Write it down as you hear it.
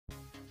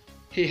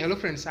Hey, hello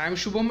friends, I am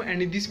Shubham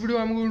and in this video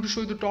I am going to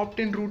show you the top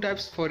 10 root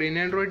apps for an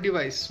Android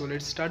device. So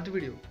let's start the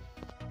video.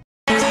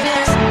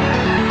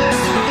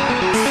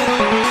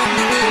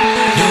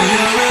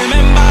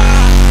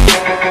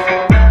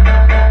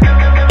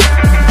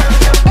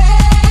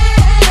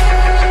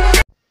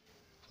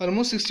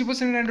 Almost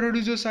 60% Android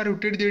users are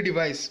rooted their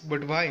device,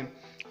 but why?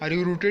 Are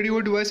you rooted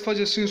your device for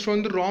just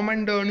installing the ROM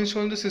and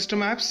uninstalling the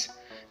system apps?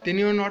 Then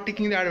you are not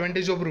taking the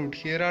advantage of root.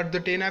 Here are the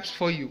 10 apps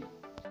for you.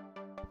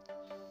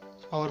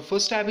 Our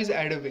first app is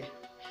AdAway.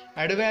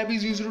 AdAway app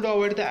is used to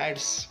avoid the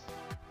ads.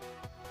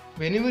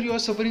 Whenever you are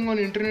suffering on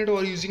internet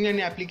or using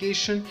any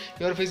application,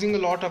 you are facing a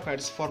lot of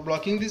ads. For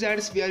blocking these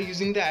ads, we are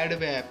using the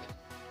AdAway app.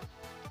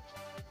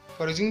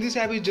 For using this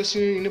app, you just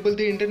enable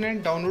the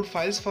internet, download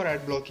files for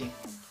ad blocking.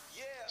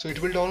 So it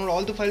will download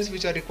all the files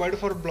which are required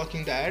for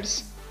blocking the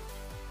ads,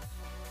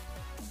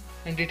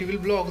 and it will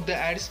block the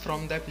ads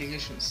from the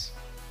applications.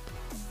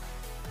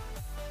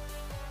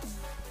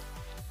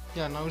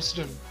 Yeah, now it's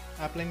done.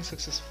 Applying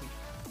successfully.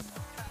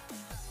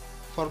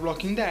 For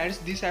blocking the ads,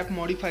 this app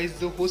modifies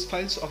the host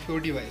files of your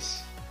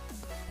device.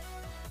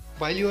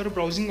 While you are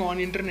browsing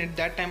on internet,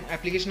 that time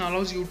application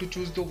allows you to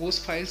choose the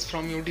host files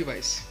from your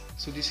device.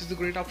 So this is the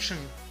great option.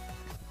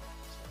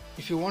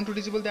 If you want to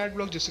disable the ad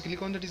block, just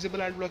click on the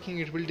disable ad blocking,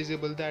 it will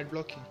disable the ad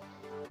blocking.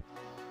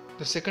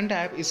 The second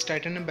app is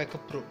Titanium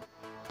Backup Pro.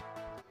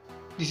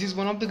 This is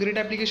one of the great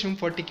applications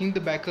for taking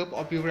the backup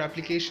of your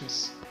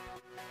applications.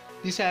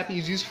 This app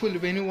is useful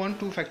when you want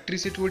to factory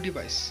reset your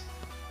device.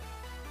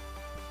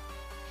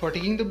 For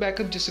taking the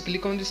backup, just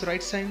click on this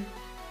right sign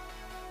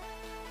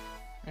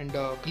and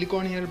click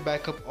on here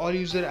backup all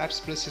user apps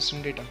plus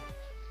system data.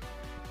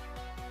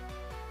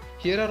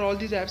 Here are all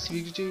these apps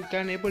which you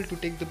can able to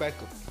take the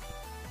backup.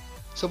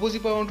 Suppose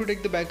if I want to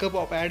take the backup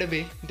of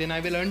AdAway, then I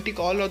will untick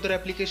all other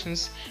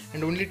applications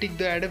and only take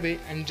the AdAway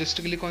and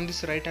just click on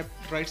this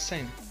right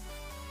sign.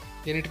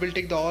 Then it will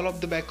take all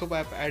of the backup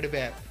app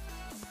AdAway app.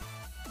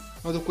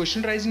 Now the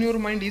question rising in your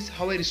mind is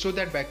how I restore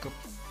that backup.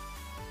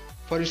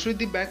 For restore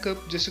the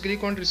backup, just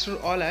click on restore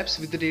all apps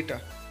with the data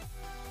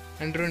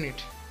and run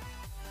it.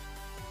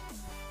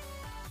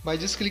 By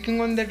just clicking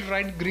on that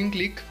right green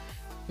click,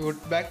 your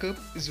backup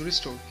is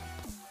restored.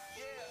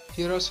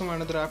 Here are some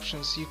another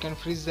options. You can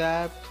freeze the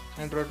app,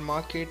 Android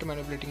market,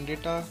 manipulating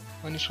data,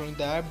 uninstalling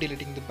the app,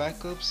 deleting the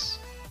backups.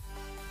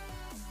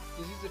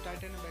 This is the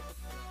Titanium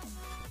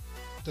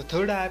backup. The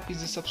third app is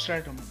the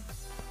Substratum.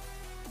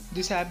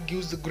 This app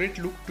gives a great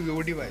look to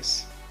your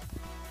device.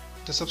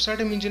 The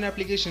Substratum engine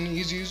application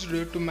is used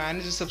to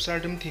manage the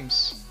Substratum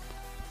themes.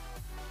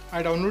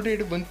 I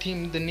downloaded one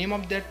theme. The name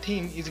of that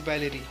theme is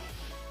Valerie.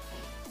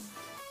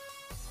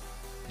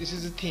 This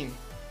is the theme.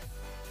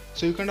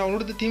 So you can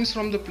download the themes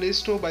from the Play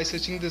Store by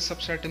searching the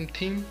Substratum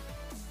theme.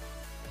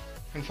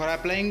 And for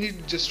applying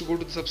it, just go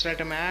to the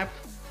Substratum app,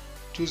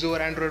 choose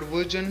our Android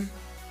version,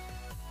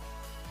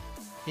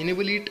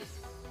 enable it,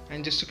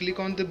 and just click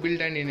on the build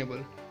and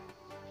enable.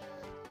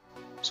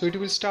 So it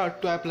will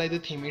start to apply the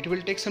theme. It will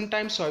take some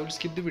time, so I will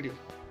skip the video.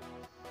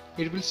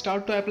 It will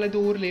start to apply the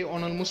overlay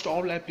on almost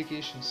all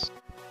applications.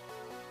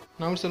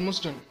 Now it's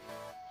almost done.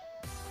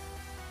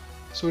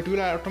 So it will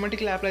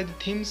automatically apply the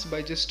themes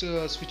by just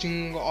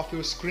switching off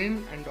your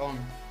screen and on.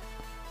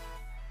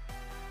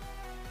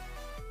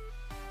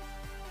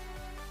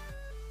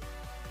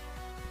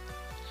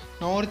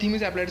 Now our theme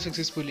is applied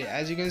successfully.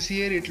 As you can see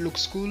here, it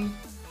looks cool.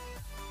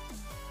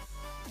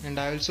 And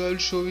I will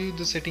show you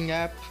the setting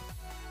app.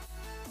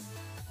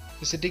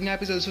 The setting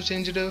app is also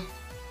changed.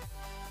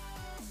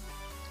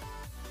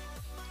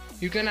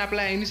 You can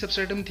apply any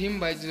Substratum theme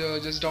by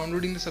just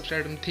downloading the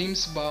Substratum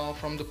themes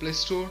from the Play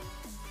Store.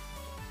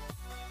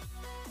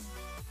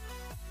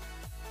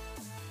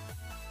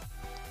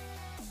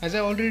 As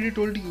I already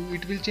told you,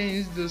 it will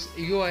change the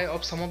UI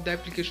of some of the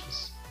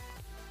applications.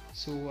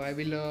 So I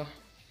will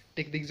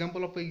take the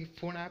example of a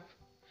phone app.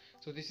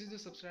 So this is the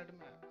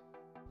Substratum app.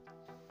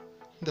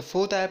 The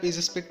fourth app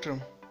is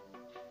Spectrum.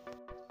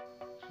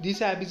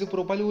 This app is a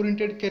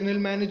profile-oriented kernel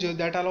manager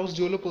that allows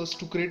developers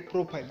to create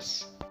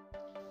profiles.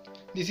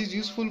 This is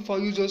useful for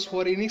users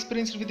who are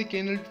inexperienced with the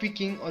kernel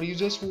tweaking or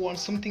users who want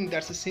something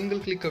that's a single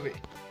click away.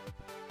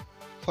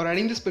 For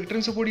adding the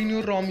Spectrum support in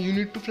your ROM, you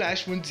need to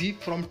flash one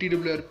zip from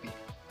TWRP.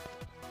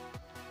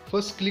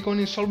 First, click on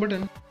install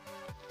button,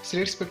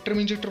 select Spectrum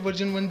Injector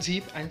version 1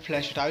 zip and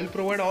flash it. I will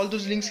provide all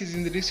those links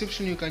in the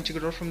description, you can check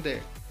it out from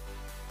there.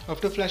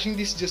 After flashing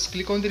this, just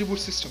click on the reboot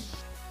system.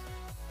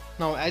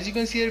 Now as you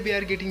can see here, we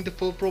are getting the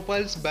 4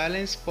 profiles: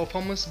 balance,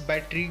 performance,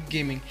 battery,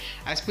 gaming.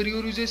 As per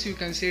your users, you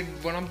can set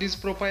one of these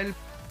profiles.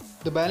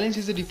 The balance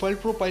is the default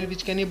profile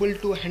which can able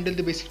to handle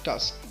the basic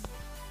task.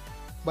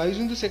 By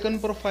using the second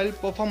profile,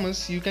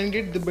 performance, you can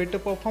get the better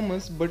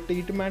performance, but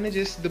it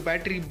manages the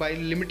battery by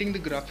limiting the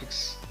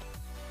graphics.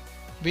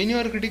 When you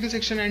are critical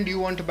section and you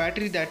want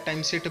battery, that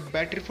time set a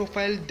battery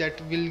profile that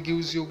will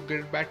gives you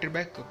good battery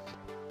backup.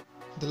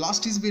 The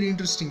last is very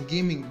interesting,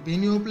 gaming.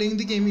 When you are playing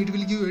the game, it will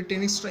give you a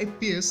 10 extra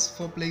FPS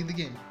for playing the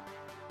game.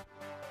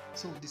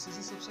 So this is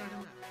a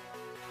Substratum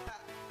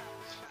app.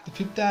 The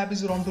fifth app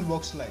is ROM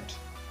ToolBox Lite.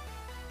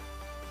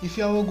 If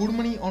you have a good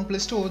money on Play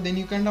Store, then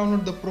you can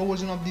download the pro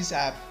version of this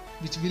app,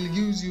 which will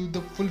give you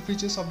the full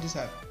features of this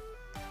app.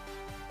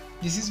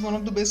 This is one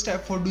of the best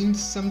app for doing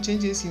some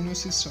changes in your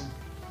system.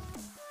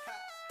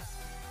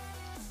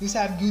 This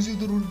app gives you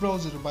the root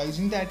browser. By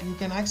using that, you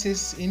can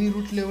access any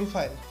root level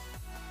file.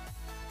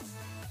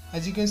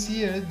 As you can see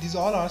here, these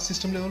all are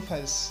system level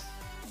files.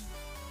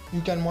 You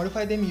can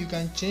modify them, you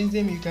can change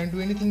them, you can do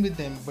anything with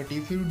them. But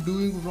if you're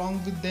doing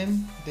wrong with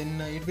them,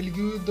 then it will give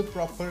you the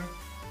proper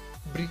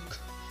brick.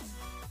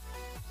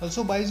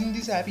 Also, by using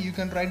this app, you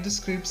can write the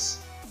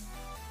scripts.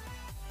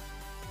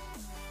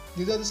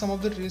 These are some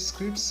of the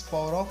scripts: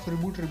 power off,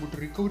 reboot, reboot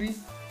recovery,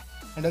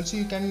 and also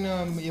you can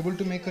able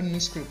to make a new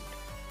script.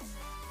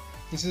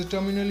 This is a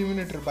terminal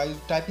emulator. By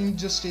typing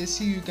just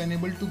AC, you can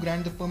able to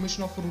grant the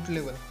permission of root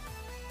level.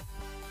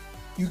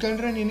 You can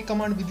run any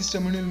command with this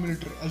terminal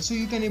emulator. Also,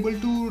 you can able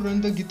to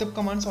run the GitHub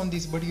commands on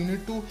this, but you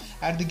need to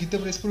add the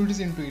GitHub repositories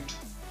into it.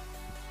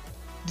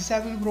 This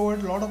app will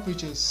provide a lot of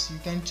features. You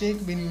can check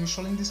when you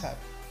installing this app.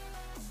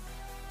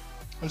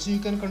 Also, you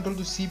can control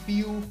the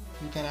CPU.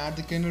 You can add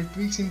the kernel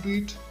tweaks into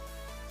it.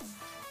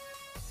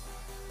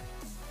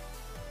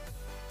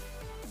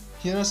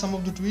 Here are some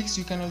of the tweaks.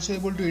 You can also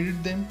able to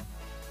edit them,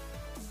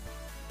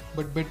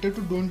 but better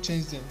to don't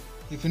change them.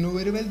 If you know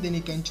very well, then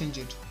you can change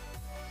it.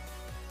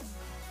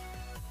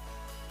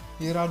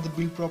 Here are the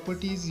build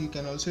properties. You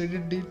can also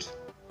edit it.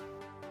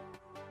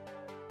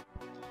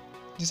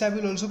 This app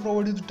will also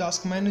provide you the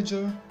task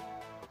manager,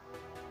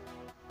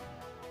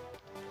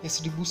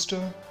 SD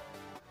booster.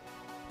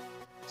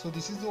 So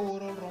this is the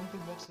overall ROM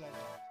toolbox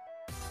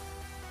Lite.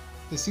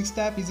 The sixth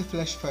app is a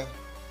Flashify.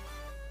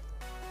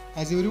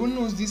 As everyone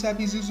knows, this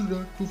app is used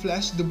to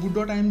flash the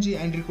boot.img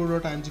and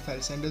record.img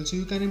files, and also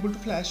you can able to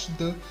flash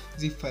the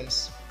zip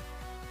files.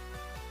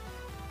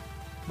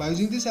 By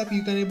using this app,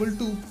 you can able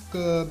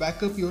to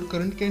back up your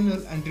current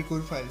kernel and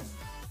recovery file.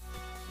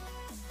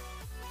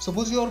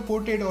 Suppose you are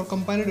ported or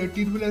compiled a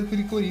TWRP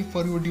recovery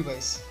for your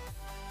device,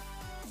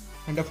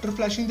 and after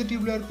flashing the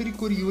TWRP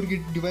recovery, your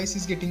device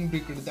is getting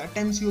bricked. That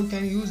times you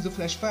can use the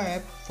Flashify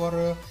app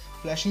for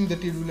flashing the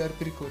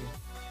TWRP recovery.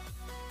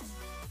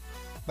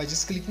 By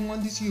just clicking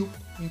on this you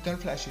can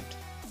flash it.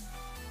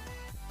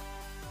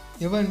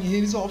 Even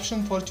here is an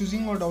option for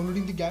choosing or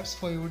downloading the gaps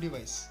for your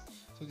device.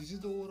 So this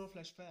is the overall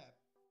Flashify app.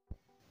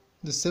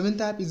 The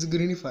seventh app is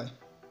Greenify.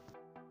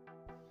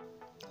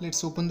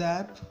 Let's open the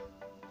app.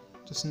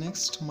 Just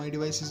next, my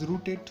device is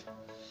rooted.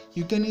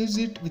 You can use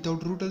it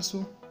without root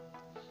also.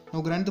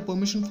 Now grant the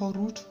permission for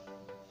root.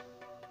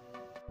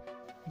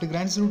 It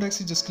grants root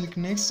access. Just click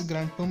next,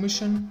 grant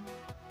permission,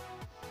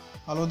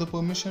 allow the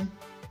permission.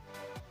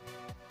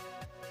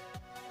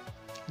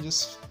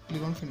 Just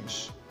click on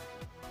finish.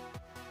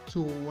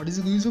 So what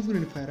is the use of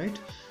Greenify, right?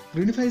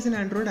 Greenify is an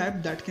Android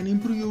app that can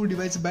improve your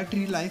device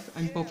battery life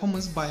and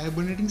performance by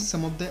hibernating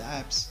some of the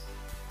apps.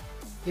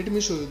 Let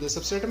me show you. The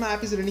Substratum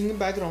app is running in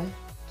background.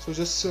 So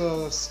just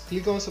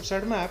click on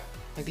Substratum app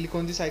and click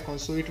on this icon.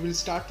 So it will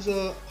start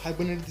to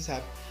hibernate this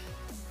app.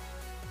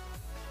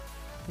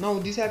 Now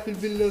this app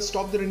will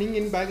stop the running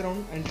in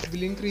background, and it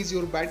will increase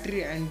your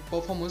battery and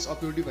performance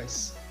of your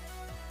device.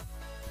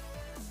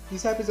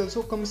 This app is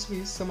also comes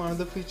with some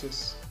other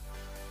features.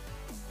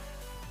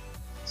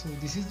 So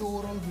this is the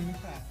overall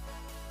Greenify app.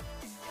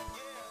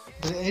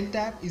 The 8th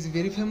app is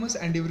very famous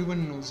and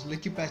everyone knows,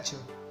 Lucky Patcher.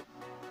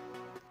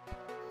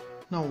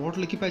 Now what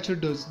Lucky Patcher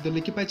does? The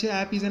Lucky Patcher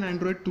app is an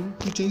Android tool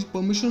to change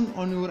permission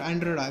on your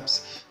Android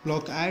apps,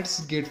 block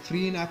ads, get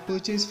free in-app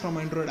purchase from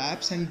Android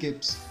apps and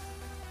games.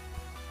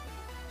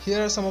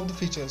 Here are some of the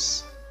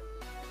features.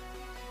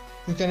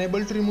 You can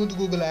able to remove the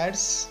Google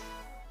ads,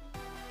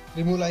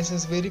 remove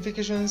license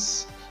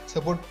verifications,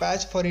 support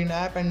patch for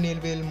in-app and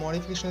nail-wheel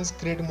modifications,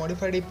 create a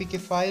modified APK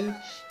file,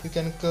 you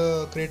can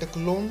create a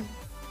clone,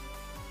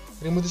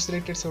 remove the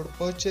selected sort of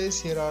purchase.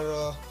 Here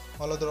are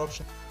all other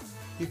options.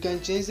 You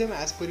can change them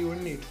as per your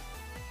need.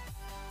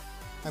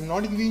 I'm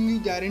not giving you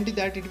guarantee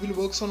that it will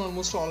work on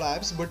almost all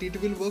apps, but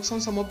it will work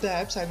on some of the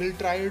apps. I will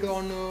try it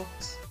on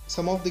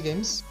some of the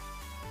games.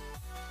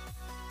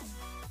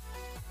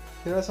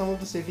 Here are some of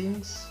the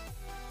settings.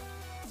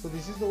 So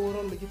this is the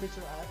overall Lucky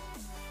Patcher app.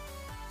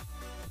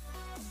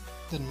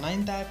 The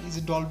 9th app is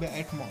Dolby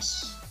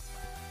Atmos.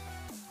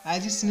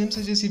 As its name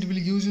suggests, it will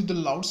give you the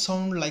loud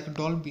sound like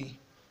Dolby.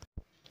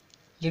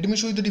 Let me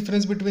show you the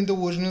difference between the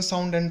original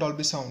sound and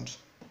Dolby sound.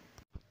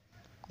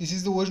 This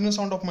is the original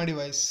sound of my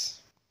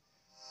device.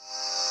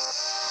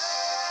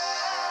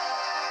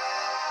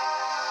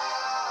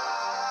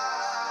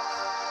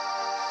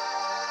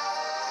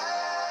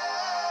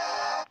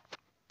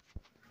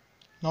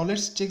 Now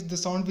let's check the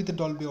sound with the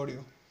Dolby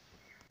audio.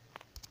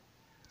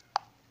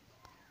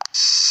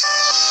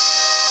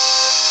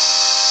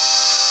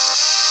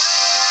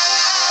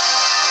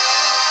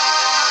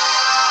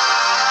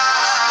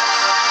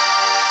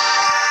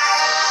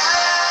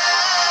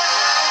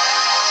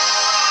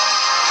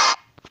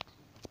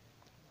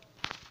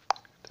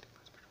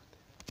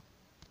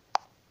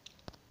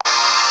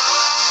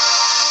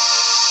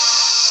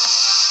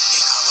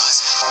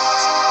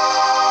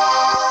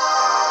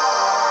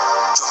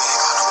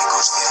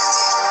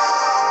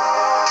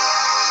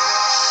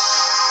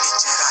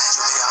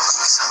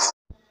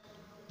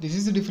 This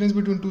is the difference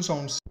between two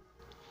sounds.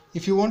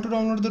 If you want to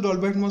download the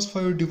Dolby Atmos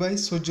for your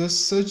device, so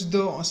just search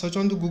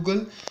on the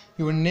Google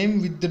your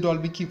name with the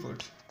Dolby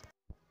keyword.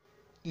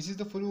 This is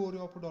the full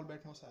overview of a Dolby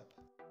Atmos app.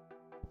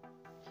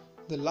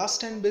 The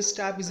last and best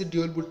app is the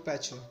Dual Boot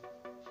Patcher.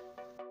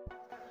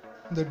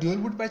 The Dual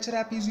Boot Patcher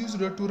app is used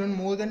to run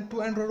more than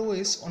 2 Android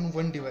OS on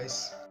one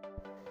device.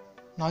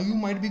 Now you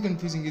might be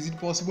confusing, is it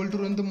possible to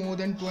run the more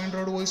than 2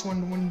 Android OS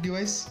on one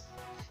device?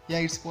 Yeah,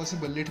 it's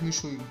possible, let me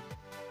show you.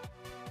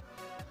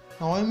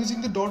 Now I am using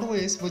the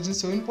 .os version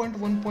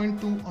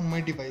 7.1.2 on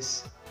my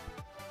device.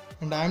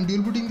 And I am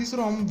dual booting this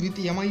ROM with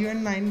MIUI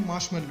 9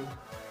 Marshmallow.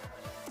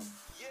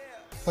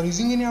 For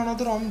using any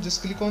another ROM,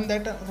 just click on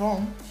that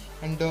ROM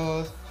and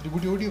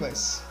reboot your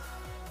device.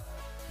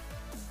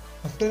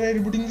 After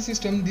rebooting the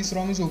system, this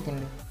ROM is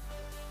opened.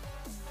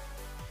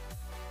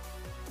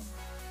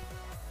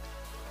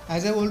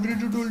 As I have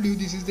already told you,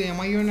 this is the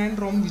MIUI 9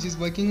 ROM which is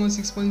working on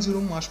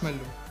 6.0 Marshmallow.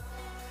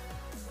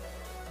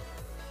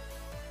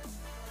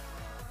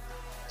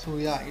 So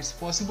yeah, it's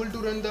possible to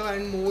run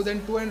the more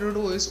than 2 Android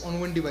OS on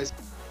one device.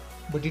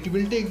 But it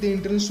will take the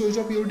internal storage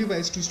of your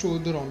device to store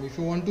the ROM. If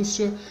you want to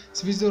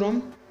switch the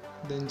ROM,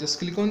 then just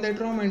click on that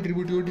ROM and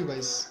reboot your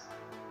device.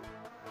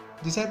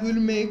 This app will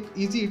make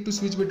easy to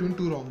switch between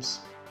two ROMs.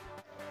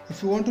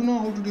 If you want to know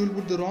how to dual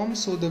boot the ROM,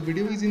 so the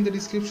video is in the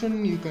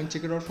description, you can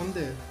check it out from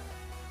there.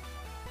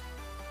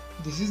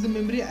 This is the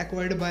memory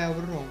acquired by our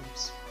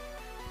ROMs.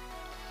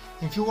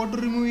 If you want to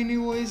remove any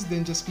OS,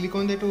 then just click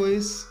on that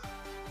OS,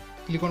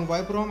 click on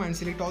wipe ROM and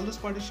select all those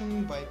partitions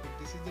and wipe it.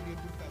 This is the Dual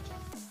Boot Patcher.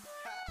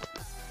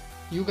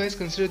 You guys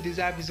consider this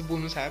app is a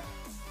bonus app.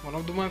 One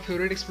of my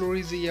favorite explorer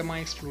is the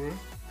EMI Explorer.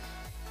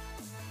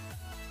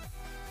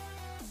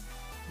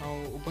 Now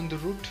open the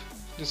root,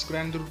 just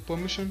grant the root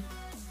permission.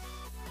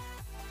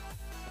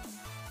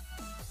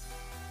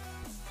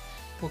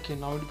 Okay,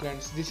 now it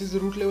grants. This is the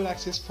root level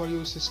access for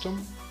your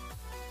system.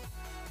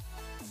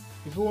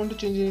 If you want to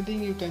change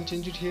anything, you can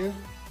change it here.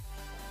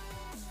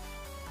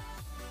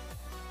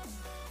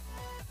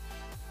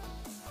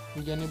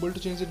 You can able to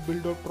change the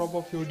build or prop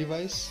of your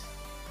device.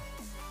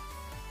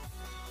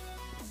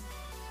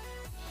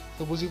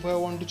 Suppose if I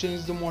want to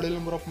change the model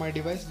number of my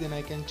device, then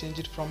I can change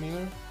it from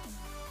here.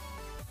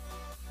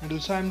 And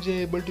also I am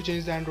able to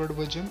change the Android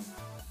version.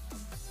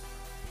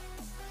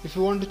 If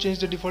you want to change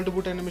the default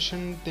boot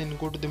animation, then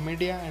go to the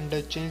media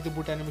and change the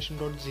boot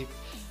animation.zip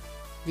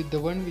with the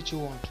one which you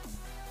want.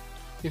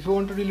 If you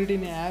want to delete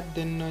any app,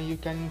 then you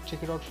can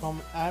check it out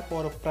from app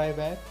or a private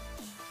app.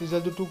 These are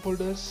the two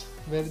folders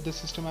where the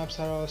system apps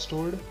are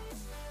stored.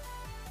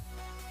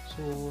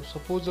 So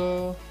suppose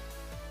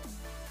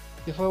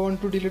if I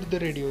want to delete the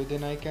radio,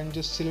 then I can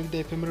just select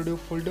the FM radio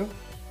folder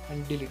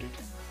and delete it.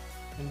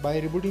 And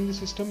by rebooting the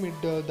system,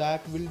 the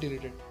app will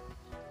delete it.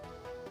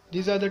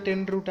 These are the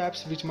 10 root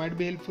apps which might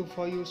be helpful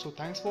for you. So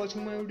thanks for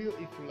watching my video.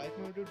 If you like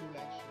my video, do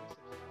like, share.